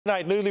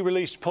Tonight, newly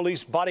released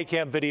police body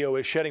cam video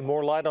is shedding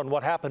more light on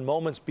what happened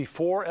moments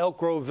before Elk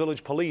Grove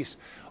Village police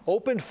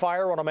opened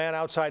fire on a man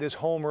outside his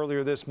home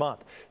earlier this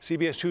month.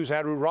 CBS 2's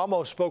Andrew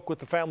Ramos spoke with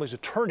the family's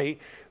attorney,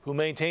 who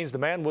maintains the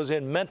man was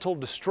in mental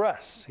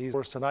distress. He's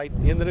with us tonight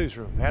in the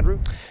newsroom. Andrew?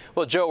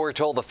 Well, Joe, we're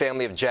told the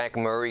family of Jack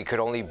Murray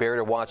could only bear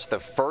to watch the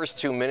first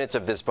 2 minutes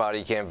of this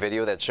body cam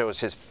video that shows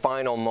his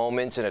final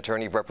moments. An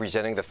attorney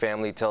representing the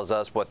family tells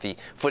us what the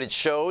footage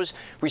shows.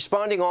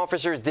 Responding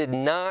officers did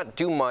not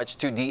do much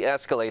to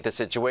de-escalate the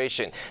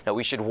situation. Now,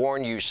 we should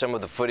warn you, some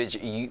of the footage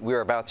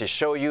we're about to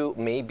show you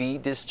may be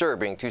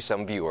disturbing to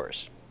some viewers.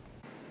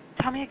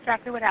 Tell me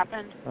exactly what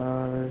happened.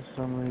 There's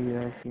somebody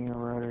acting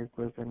erratic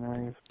with a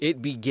knife. It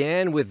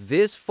began with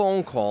this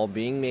phone call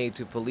being made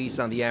to police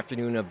on the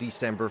afternoon of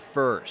December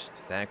 1st.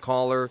 That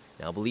caller,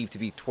 now believed to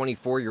be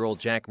 24-year-old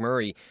Jack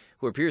Murray,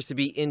 who appears to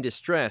be in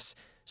distress,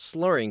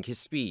 slurring his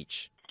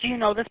speech. Do you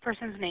know this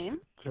person's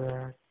name?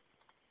 Jack.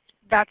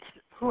 That's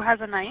who has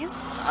a knife?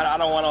 I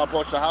don't want to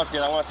approach the house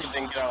yet. I want to see if they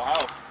can get out of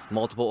the house.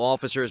 Multiple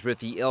officers with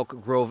the Elk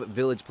Grove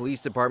Village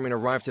Police Department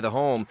arrived to the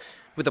home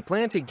with a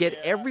plan to get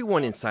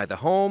everyone inside the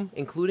home,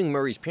 including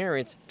Murray's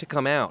parents, to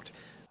come out.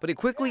 But it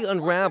quickly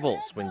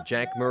unravels when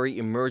Jack Murray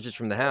emerges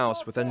from the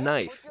house with a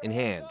knife in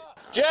hand.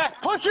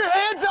 Jack, put your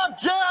hands up,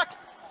 Jack!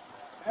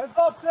 Hands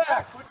up,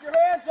 Jack! Put your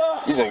hands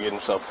up! He's gonna get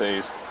himself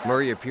tased.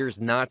 Murray appears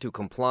not to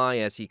comply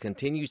as he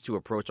continues to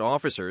approach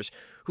officers,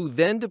 who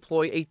then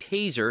deploy a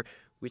taser,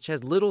 which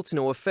has little to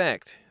no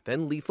effect.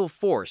 Then lethal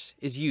force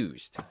is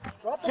used.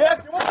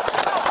 Jack!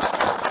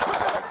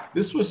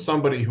 This was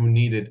somebody who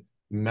needed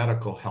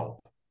medical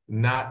help,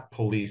 not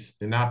police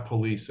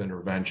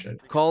intervention.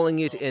 Calling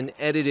it an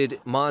edited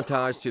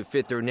montage to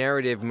fit their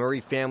narrative, Murray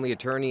family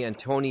attorney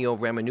Antonio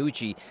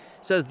Ramanucci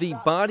says the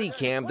body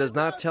cam does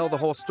not tell the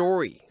whole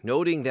story,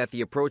 noting that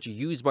the approach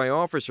used by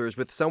officers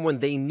with someone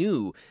they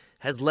knew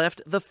has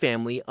left the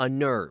family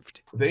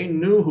unnerved. They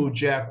knew who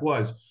Jack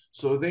was,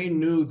 so they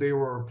knew they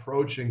were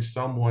approaching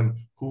someone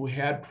who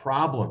had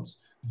problems.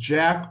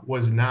 Jack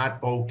was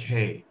not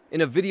okay.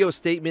 In a video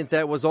statement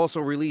that was also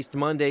released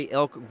Monday,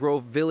 Elk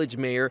Grove Village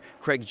Mayor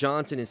Craig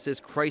Johnson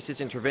insists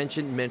crisis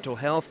intervention, mental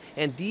health,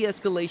 and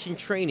de-escalation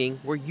training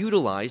were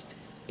utilized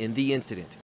in the incident.